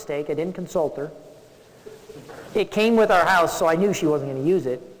first mistake. I didn't consult her. It came with our house, so I knew she wasn't going to use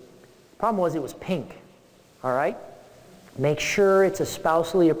it. The problem was it was pink. All right? Make sure it's a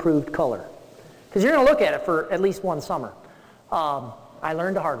spousally approved color, because you're going to look at it for at least one summer. I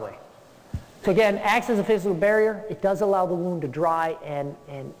learned the hard way. So again, acts as a physical barrier. It does allow the wound to dry, and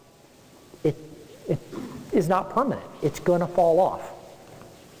it is not permanent. It's going to fall off.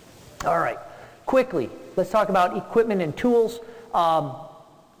 All right, quickly, let's talk about equipment and tools.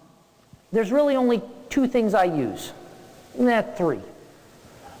 There's really only 2 things I use. Not 3.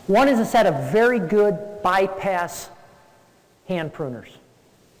 One is a set of very good bypass hand pruners.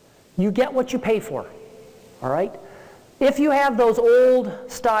 You get what you pay for. All right? If you have those old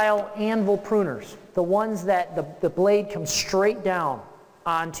style anvil pruners, the ones that the blade comes straight down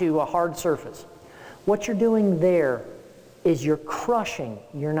onto a hard surface, what you're doing there is you're crushing,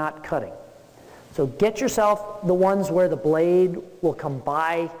 you're not cutting. So get yourself the ones where the blade will come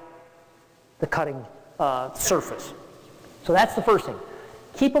by the cutting surface. So that's the first thing.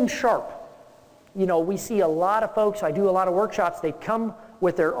 Keep them sharp. You know, we see a lot of folks, I do a lot of workshops, they come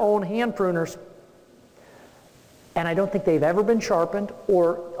with their own hand pruners, and I don't think they've ever been sharpened,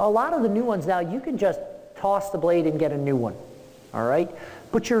 or a lot of the new ones now, you can just toss the blade and get a new one. All right?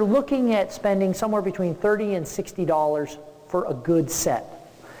 But you're looking at spending somewhere between $30 and $60 for a good set.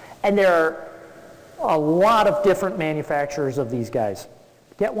 And there are a lot of different manufacturers of these guys.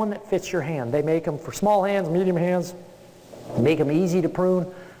 Get one that fits your hand. They make them for small hands, medium hands, make them easy to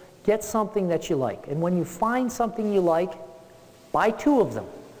prune. Get something that you like. And when you find something you like, buy 2 of them.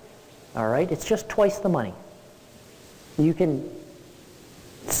 All right? It's just twice the money. You can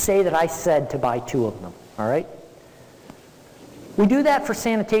say that I said to buy 2 of them. All right? We do that for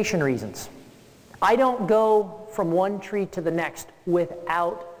sanitation reasons. I don't go from one tree to the next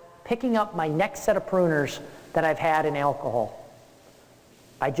without picking up my next set of pruners that I've had in alcohol.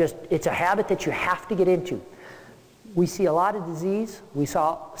 It's a habit that you have to get into. We see a lot of disease. We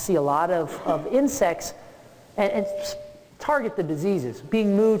see a lot of insects, and target the diseases,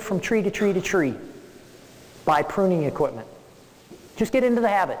 being moved from tree to tree to tree. buy pruning equipment. Just get into the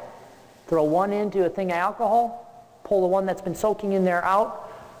habit. Throw one into a thing of alcohol, pull the one that's been soaking in there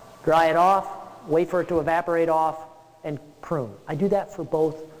out, dry it off, wait for it to evaporate off, and prune. I do that for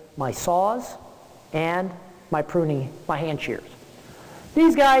both my saws and my pruning, my hand shears.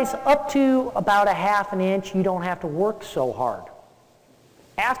 These guys, up to about a ½ inch, you don't have to work so hard.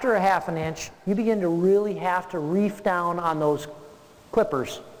 After a ½ inch, you begin to really have to reef down on those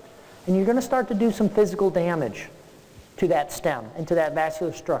clippers, and you're going to start to do some physical damage to that stem and to that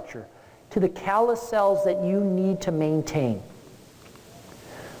vascular structure, to the callus cells that you need to maintain.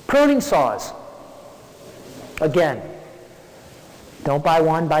 Pruning saws. Again, don't buy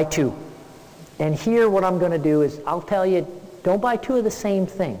one, buy two. And here what I'm going to do is I'll tell you, don't buy two of the same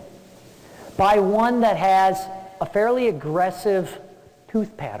thing. Buy one that has a fairly aggressive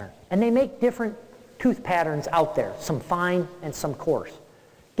tooth pattern. And they make different tooth patterns out there, some fine and some coarse.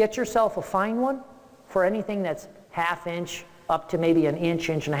 Get yourself a fine one for anything that's ½ inch up to maybe an inch,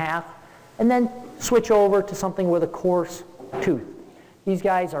 inch and a half, and then switch over to something with a coarse tooth. These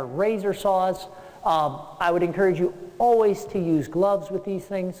guys are razor saws. I would encourage you always to use gloves with these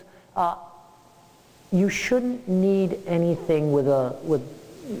things. You shouldn't need anything let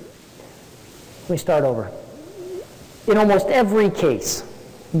me start over. In almost every case,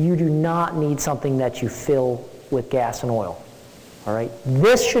 you do not need something that you fill with gas and oil. All right?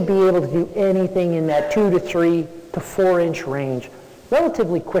 This should be able to do anything in that 2 to 3 to 4 inch range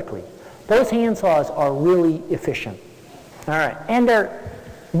relatively quickly. Those hand saws are really efficient. All right, and they're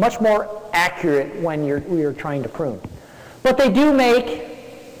much more accurate when you're trying to prune. But they do make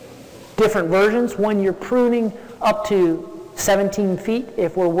different versions when you're pruning up to 17 feet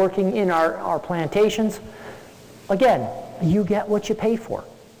if we're working in our plantations. Again, you get what you pay for.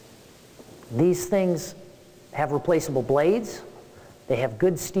 These things have replaceable blades, they have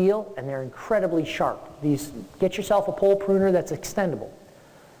good steel, and they're incredibly sharp. Get yourself a pole pruner that's extendable.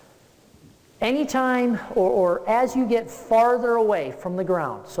 Anytime or as you get farther away from the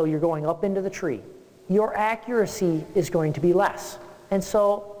ground, so you're going up into the tree, your accuracy is going to be less. And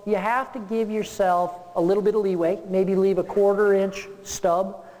so you have to give yourself a little bit of leeway, maybe leave a 1/4 inch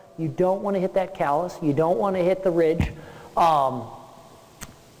stub. You don't want to hit that callus. You don't want to hit the ridge.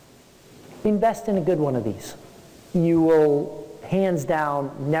 Invest in a good one of these. You will, hands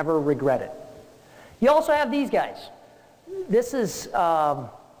down, never regret it. You also have these guys. This is,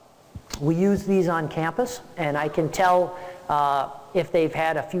 we use these on campus, and I can tell if they've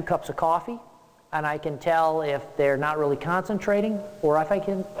had a few cups of coffee, and I can tell if they're not really concentrating, or if I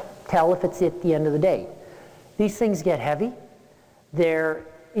can tell if it's at the end of the day. These things get heavy. They're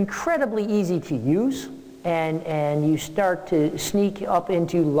incredibly easy to use, and you start to sneak up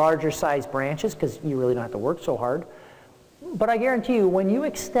into larger size branches because you really don't have to work so hard. But I guarantee you, when you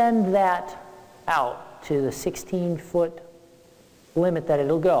extend that out to the 16-foot limit that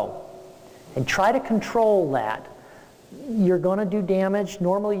it'll go, and try to control that, you're going to do damage.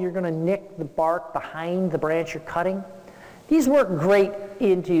 Normally you're going to nick the bark behind the branch you're cutting. These work great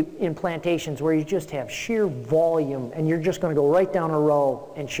in plantations where you just have sheer volume and you're just going to go right down a row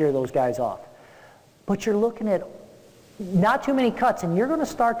and shear those guys off. But you're looking at not too many cuts and you're going to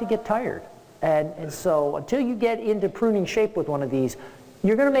start to get tired. And so until you get into pruning shape with one of these,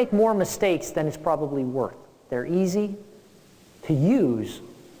 you're going to make more mistakes than it's probably worth. They're easy to use.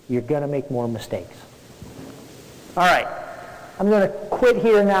 You're going to make more mistakes. All right, I'm going to quit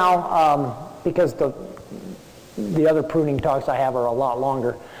here now because the other pruning talks I have are a lot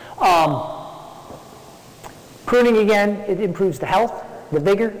longer. Pruning, again, it improves the health, the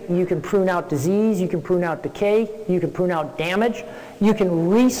vigor. You can prune out disease, you can prune out decay, you can prune out damage. You can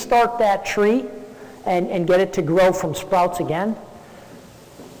restart that tree and get it to grow from sprouts again.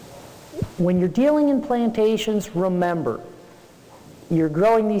 When you're dealing in plantations, remember, you're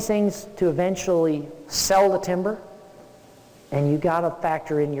growing these things to eventually sell the timber, and you got to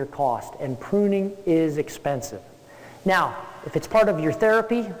factor in your cost, and pruning is expensive. Now, if it's part of your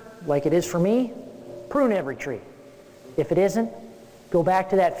therapy, like it is for me, prune every tree. If it isn't, go back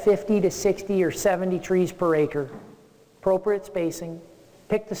to that 50 to 60 or 70 trees per acre, appropriate spacing,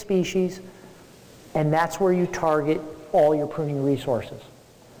 pick the species, and that's where you target all your pruning resources.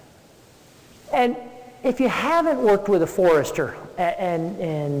 And if you haven't worked with a forester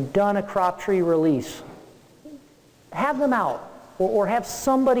and done a crop tree release, have them out or have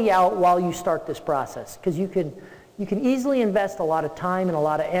somebody out while you start this process, because you can easily invest a lot of time and a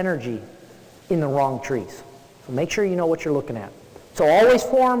lot of energy in the wrong trees. So make sure you know what you're looking at. So always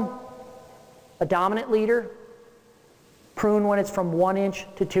form a dominant leader, prune when it's from 1 inch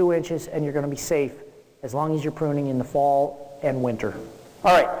to 2 inches, and you're going to be safe as long as you're pruning in the fall and winter.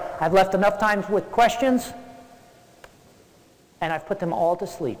 All right, I've left enough time with questions. and I've put them all to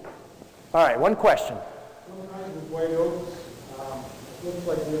sleep. All right, one question. Sometimes with white oaks, it looks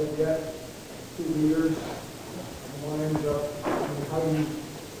like they'll get 2 meters, and one ends up, how do you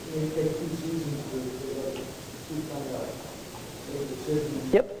take 2 seasons to let the seed come out? Make a decision.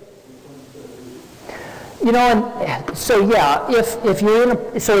 Yep. You know, and so yeah, if you're in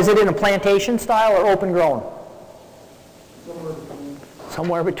a, so is it in a plantation style or open grown? Somewhere between.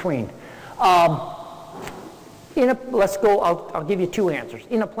 Somewhere between. Let's go, I'll give you 2 answers.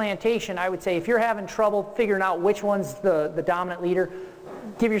 In a plantation, I would say if you're having trouble figuring out which one's the dominant leader,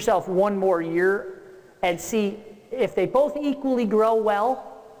 give yourself 1 more year and see if they both equally grow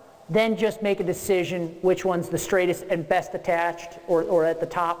well, then just make a decision which one's the straightest and best attached or at the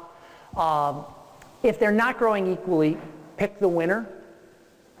top. If they're not growing equally, pick the winner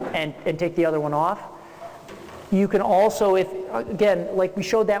and take the other one off. You can also, if again, like we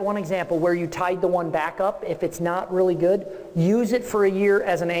showed that one example where you tied the one back up, if it's not really good, use it for a year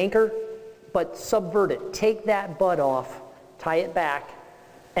as an anchor, but subvert it. Take that bud off, tie it back,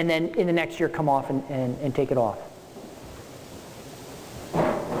 and then in the next year come off and take it off.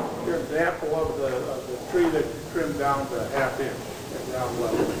 Your example of the tree that you trimmed down to 1/2 inch at ground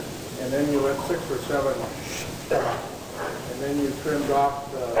level, and then you let 6 or 7 and then you trimmed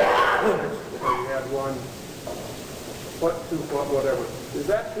off the 6, you had 1 foot, 2 foot, whatever. Is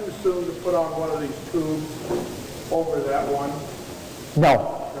that too soon to put on one of these tubes over that one?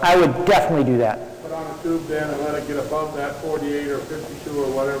 No, I would definitely do that. Put on a tube then and let it get above that 48 or 52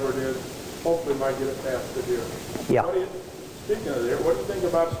 or whatever it is. Hopefully might get it past the deer. Yeah. Speaking of deer, what do you think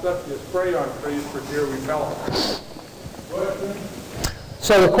about stuff you spray on trees for deer repellent?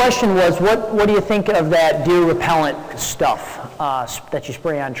 So the question was, what do you think of that deer repellent stuff that you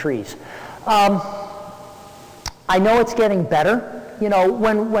spray on trees? I know it's getting better. You know,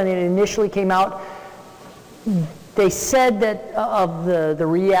 when it initially came out, they said that of the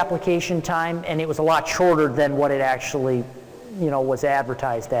reapplication time, and it was a lot shorter than what it actually, was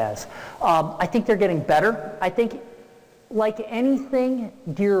advertised as. I think they're getting better. I think, like anything,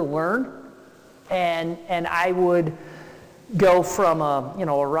 deer learn, and I would go from a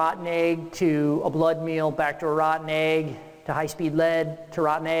rotten egg to a blood meal, back to a rotten egg, to high-speed lead, to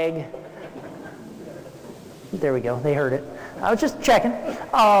rotten egg. There we go, they heard it. I was just checking.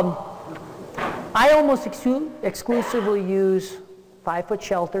 I almost exclusively use 5-foot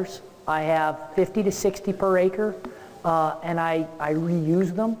shelters. I have 50 to 60 per acre, and I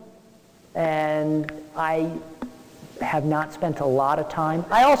reuse them, and I have not spent a lot of time.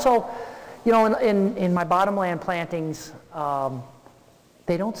 I also, in my bottomland plantings,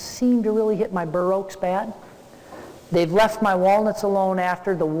 they don't seem to really hit my bur oaks bad. They've left my walnuts alone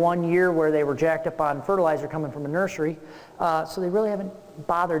after the 1 year where they were jacked up on fertilizer coming from a nursery, so they really haven't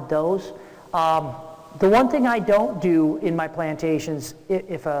bothered those. The one thing I don't do in my plantations,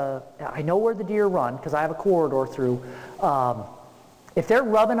 if I know where the deer run, because I have a corridor through, if they're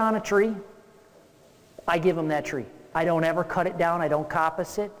rubbing on a tree, I give them that tree. I don't ever cut it down, I don't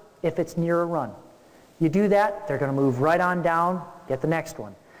coppice it if it's near a run. You do that, they're going to move right on down, get the next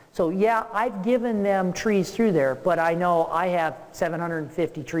one. So yeah, I've given them trees through there, but I know I have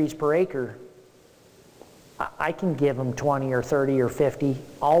 750 trees per acre. I can give them 20 or 30 or 50.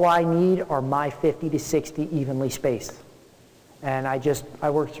 All I need are my 50 to 60 evenly spaced. And I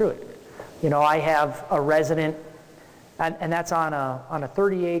work through it. I have a resident, and that's on a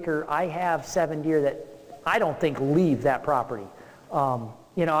 30 acre, I have 7 deer that I don't think leave that property.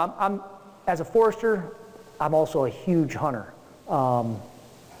 I'm as a forester, I'm also a huge hunter.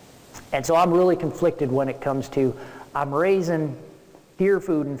 And so I'm really conflicted when it comes to, I'm raising deer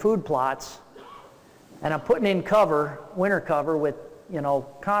food and food plots, and I'm putting in cover, winter cover with,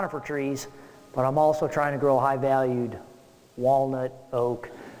 conifer trees, but I'm also trying to grow high-valued walnut, oak,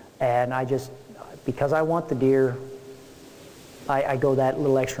 and because I want the deer, I go that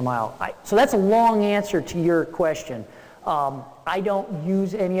little extra mile. So that's a long answer to your question. I don't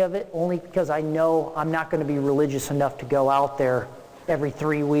use any of it only because I know I'm not going to be religious enough to go out there every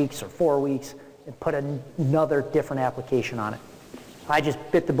 3 weeks or 4 weeks and put another different application on it. I just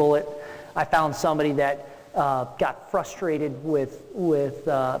bit the bullet. I found somebody that got frustrated with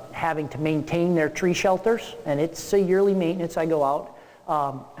having to maintain their tree shelters, and it's a yearly maintenance. I go out,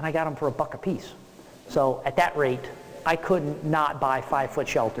 and I got them for $1 a piece. So at that rate, I couldn't not buy 5-foot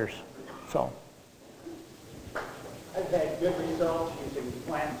shelters. So I've had good results using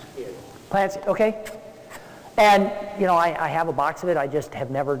plant skid. plants, okay. And I have a box of it. I just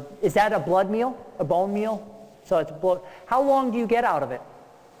have never. Is that a blood meal, a bone meal? So it's blood. How long do you get out of it?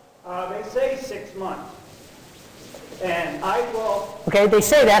 They say 6 months. And I will. Okay, they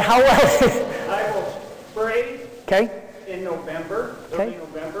say that. How well? I will spray Okay. in November, Okay. early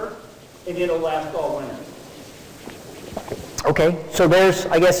November, and it'll last all winter. Okay, so there's,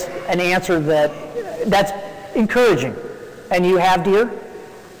 I guess, an answer that's encouraging. And you have deer?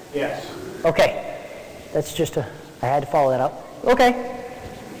 Yes. Okay, that's just I had to follow that up. Okay.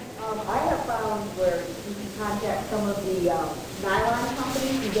 I have found where you can contact some of the nylon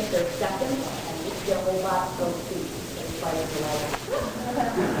companies and get their seconds and just get a whole box of those seeds.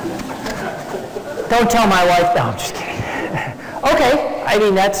 Don't tell my wife. No, I'm just kidding. Okay, I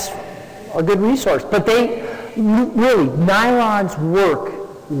mean, that's a good resource. But really, nylons work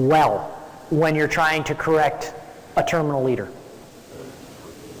well when you're trying to correct a terminal leader.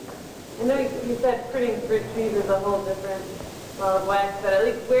 I know you said pruning fruit trees is a whole different ball of wax, but at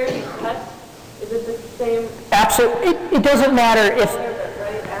least where you cut, is it the same? Absolutely. It doesn't matter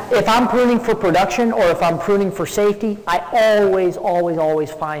if I'm pruning for production or if I'm pruning for safety. I always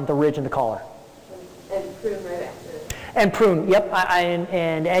find the ridge and the collar. And prune right after it. And prune, yep.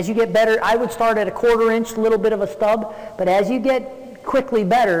 And as you get better, I would start at a 1/4 inch, a little bit of a stub. But as you get quickly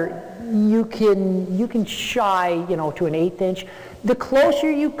better, you can shy, to an 1/8 inch. The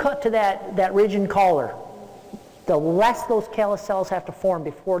closer you cut to that ridge and collar, the less those callus cells have to form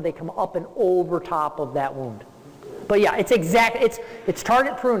before they come up and over top of that wound. But yeah, it's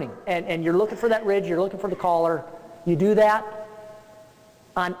target pruning, and you're looking for that ridge, you're looking for the collar. You do that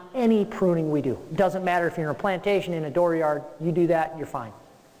on any pruning we do. It doesn't matter if you're in a plantation, in a dooryard, you do that, you're fine.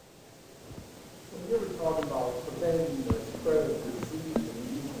 When you were talking about preventing the spread of disease and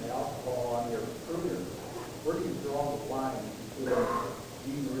using alcohol on your pruners, where do you draw the line? Do you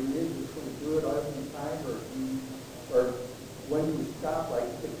religiously do it every time, or when you stop, like if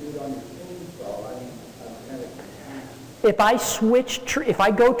you do it on your chainsaw? I mean, I'm kind of confused. If I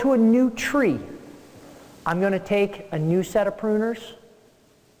go to a new tree, I'm going to take a new set of pruners,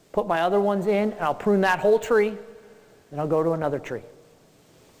 put my other ones in, and I'll prune that whole tree, then I'll go to another tree.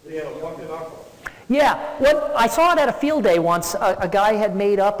 Yeah, I saw it at a field day once. A guy had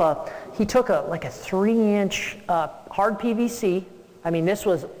made up he took like a 3-inch hard PVC. I mean, this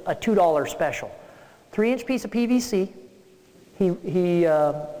was a $2 special. 3-inch piece of PVC. He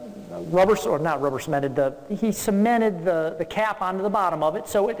cemented the cap onto the bottom of it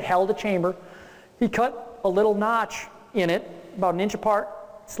so it held a chamber. He cut a little notch in it, about 1 inch apart,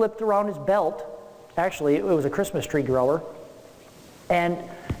 slipped around his belt. Actually, it was a Christmas tree grower. And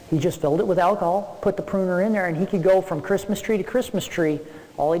he just filled it with alcohol, put the pruner in there, and he could go from Christmas tree to Christmas tree.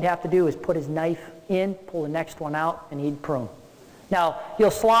 All he'd have to do is put his knife in, pull the next one out, and he'd prune. Now,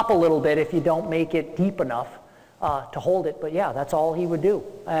 you'll slop a little bit if you don't make it deep enough to hold it, but yeah, that's all he would do.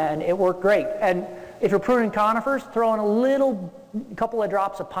 And it worked great. And if you're pruning conifers, throw in a couple of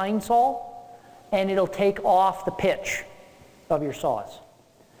drops of pine sol, and it'll take off the pitch of your saws.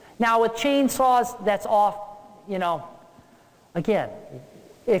 Now, with chainsaws, that's off, again,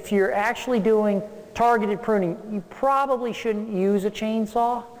 if you're actually doing targeted pruning, you probably shouldn't use a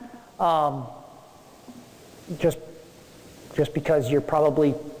chainsaw, just because you're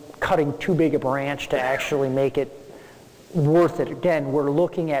probably cutting too big a branch to actually make it worth it. Again, we're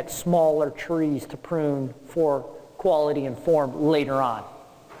looking at smaller trees to prune for quality and form later on.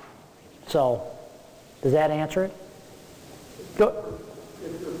 So, does that answer it? Go.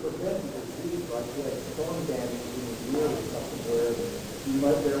 If you're preventing disease like that, storm damage in the year or something where you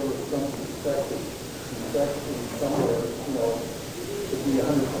might be able to some infection somewhere, to be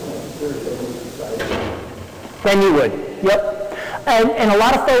 100% sure that you decide. Then you would, yep. And a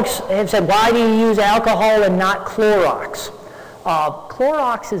lot of folks have said, why do you use alcohol and not Clorox?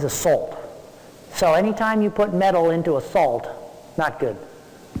 Clorox is a salt. So anytime you put metal into a salt, not good.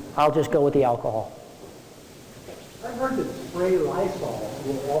 I'll just go with the alcohol. I heard that spray Lysol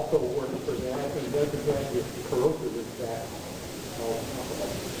will also work for that, and it doesn't have this corrosive as that.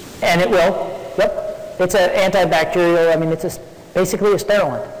 And it will, yep. It's an antibacterial, I mean, it's basically a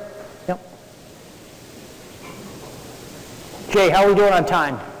sterilant. Yep. Jay, how are we doing on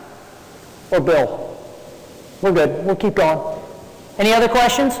time? Or Bill? We're good, we'll keep going. Any other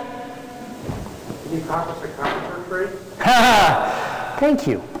questions? Can you coppice a conifer tree? Thank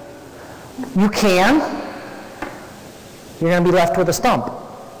you. You can. You're going to be left with a stump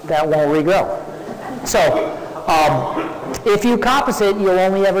that won't regrow. So, if you coppice it, you'll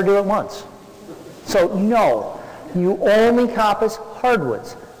only ever do it once. So, no, you only coppice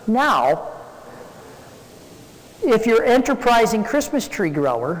hardwoods. Now, if you're enterprising Christmas tree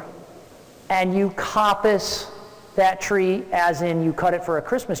grower and you coppice that tree, as in you cut it for a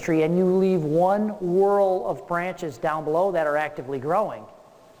Christmas tree, and you leave one whorl of branches down below that are actively growing,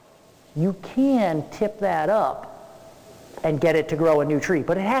 you can tip that up and get it to grow a new tree.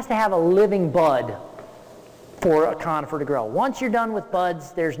 But it has to have a living bud for a conifer to grow. Once you're done with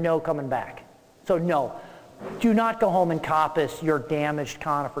buds, there's no coming back. So no, do not go home and coppice your damaged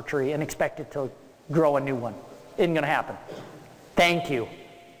conifer tree and expect it to grow a new one. Isn't going to happen. Thank you.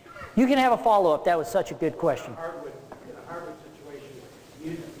 You can have a follow-up. That was such a good question. In a hardwood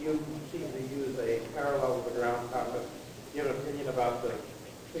situation, you seem to use a parallel to the ground coppice. Do you have an opinion about the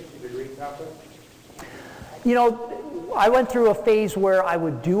 60-degree coppice? You know, I went through a phase where I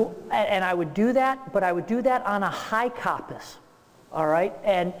would do, and I would do that, but I would do that on a high coppice, all right?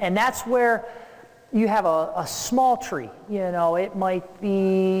 And that's where you have a small tree. You know, it might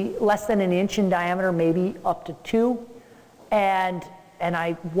be less than an inch in diameter, maybe up to 2. And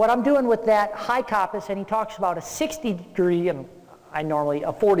what I'm doing with that high coppice, and he talks about a 60-degree, and I normally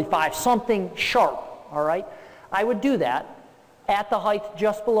a 45, something sharp, all right? I would do that at the height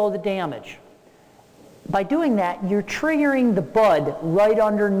just below the damage. By doing that, you're triggering the bud right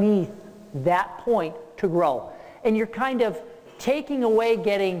underneath that point to grow. And you're kind of taking away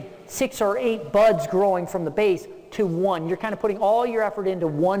getting 6 or 8 buds growing from the base to 1. You're kind of putting all your effort into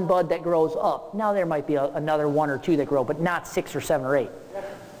 1 bud that grows up. Now there might be another 1 or 2 that grow, but not 6 or 7 or 8.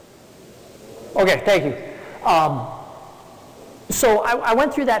 Okay, thank you. So I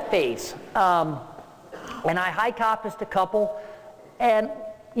went through that phase. And I high coppiced a couple. And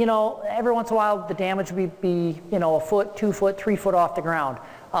you know, every once in a while the damage would be, you know, 1 foot, 2 foot, 3 foot off the ground.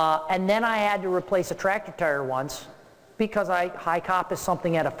 And then I had to replace a tractor tire once because I high coppiced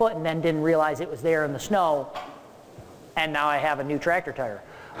something at 1 foot and then didn't realize it was there in the snow. And now I have a new tractor tire.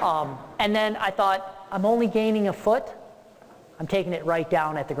 And then I thought, I'm only gaining 1 foot. I'm taking it right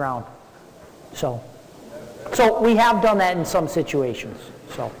down at the ground. So we have done that in some situations.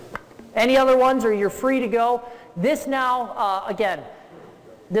 So any other ones, or you're free to go. This now, again,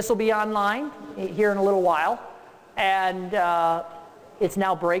 this will be online here in a little while, and it's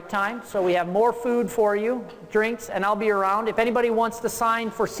now break time, so we have more food for you, drinks, and I'll be around. If anybody wants to sign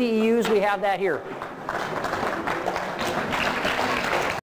for CEUs, we have that here.